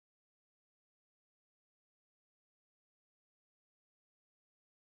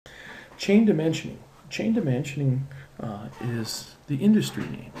Chain dimensioning. Chain dimensioning is the industry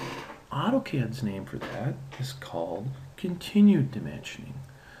name. AutoCAD's name for that is called continued dimensioning.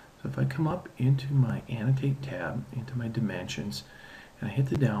 So if I come up into my Annotate tab, into my dimensions, and I hit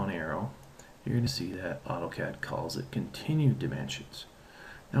the down arrow, you're going to see that AutoCAD calls it continued dimensions.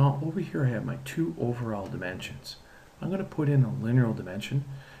 Now over here I have my two overall dimensions. I'm going to put in a linear dimension,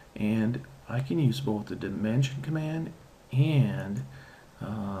 and I can use both the dimension command and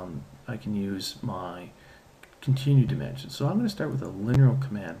I can use my continue dimension. So I'm going to start with a linear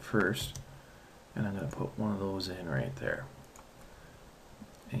command first, and I'm going to put one of those in right there.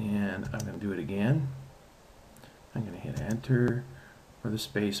 And I'm going to do it again. I'm going to hit enter or the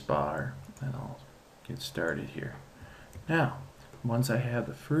space bar, and I'll get started here. Now, once I have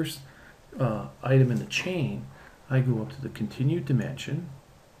the first item in the chain, I go up to the continued dimension,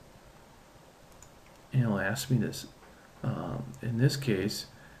 and it'll ask me this. In this case,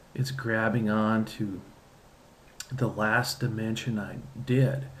 it's grabbing on to the last dimension I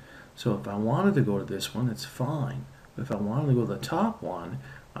did. So if I wanted to go to this one, it's fine. But if I wanted to go to the top one,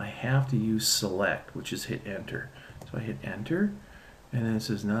 I have to use select, which is hit enter. So I hit enter, and then it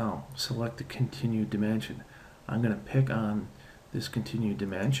says now select the continued dimension. I'm going to pick on this continued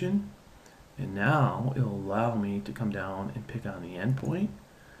dimension, and now it'll allow me to come down and pick on the endpoint,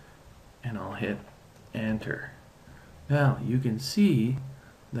 and I'll hit enter. Now you can see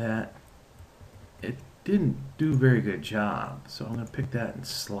that it didn't do a very good job, so I'm going to pick that and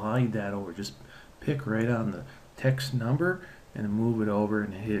slide that over. Just pick right on the text number and move it over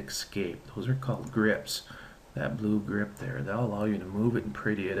and hit escape. Those are called grips. That blue grip there, that'll allow you to move it and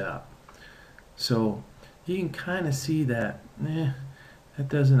pretty it up. So you can kind of see that that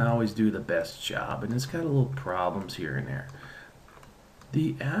doesn't always do the best job, and it's got a little problems here and there.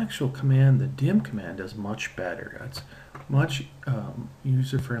 The actual command, the dim command, does much better. It's much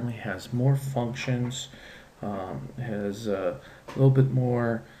user-friendly, has more functions, has a little bit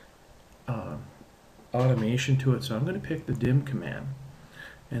more automation to it. So I'm going to pick the dim command,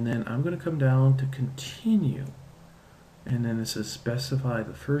 and then I'm going to come down to continue, and then it says specify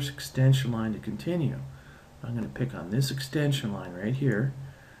the first extension line to continue. I'm going to pick on this extension line right here,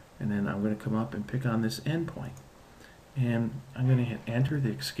 and then I'm going to come up and pick on this endpoint. And I'm going to hit enter, the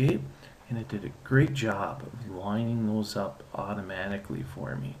escape, and it did a great job of lining those up automatically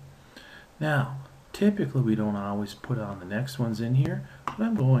for me. Now, typically we don't always put on the next ones in here, but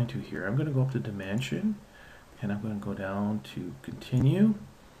I'm going to here. I'm going to go up to dimension, and I'm going to go down to continue,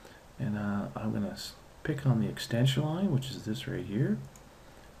 and I'm going to pick on the extension line, which is this right here,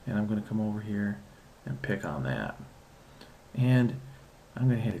 and I'm going to come over here and pick on that. And I'm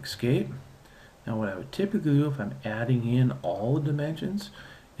going to hit escape. Now what I would typically do if I'm adding in all the dimensions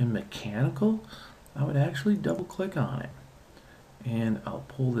in mechanical, I would actually double click on it, and I'll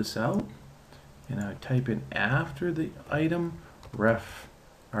pull this out, and I would type in after the item ref,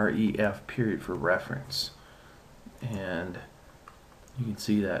 R-E-F period for reference, and you can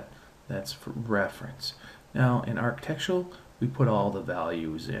see that that's for reference. Now in architectural we put all the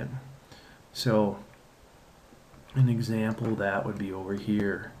values in. So an example of that would be over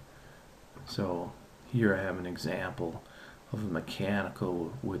here. So here I have an example of a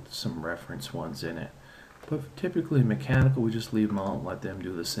mechanical with some reference ones in it. But typically mechanical, we just leave them out and let them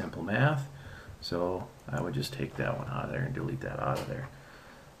do the simple math. So I would just take that one out of there and delete that out of there.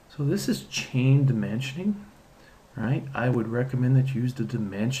 So this is chain dimensioning, right? I would recommend that you use the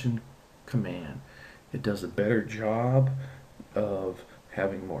dimension command. It does a better job of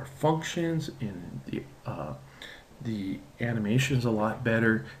having more functions, in the animation is a lot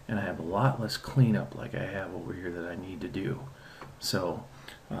better, and I have a lot less cleanup like I have over here that I need to do. So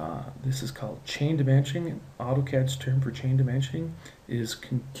this is called chain dimensioning. AutoCAD's term for chain dimensioning is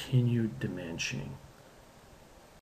continued dimensioning.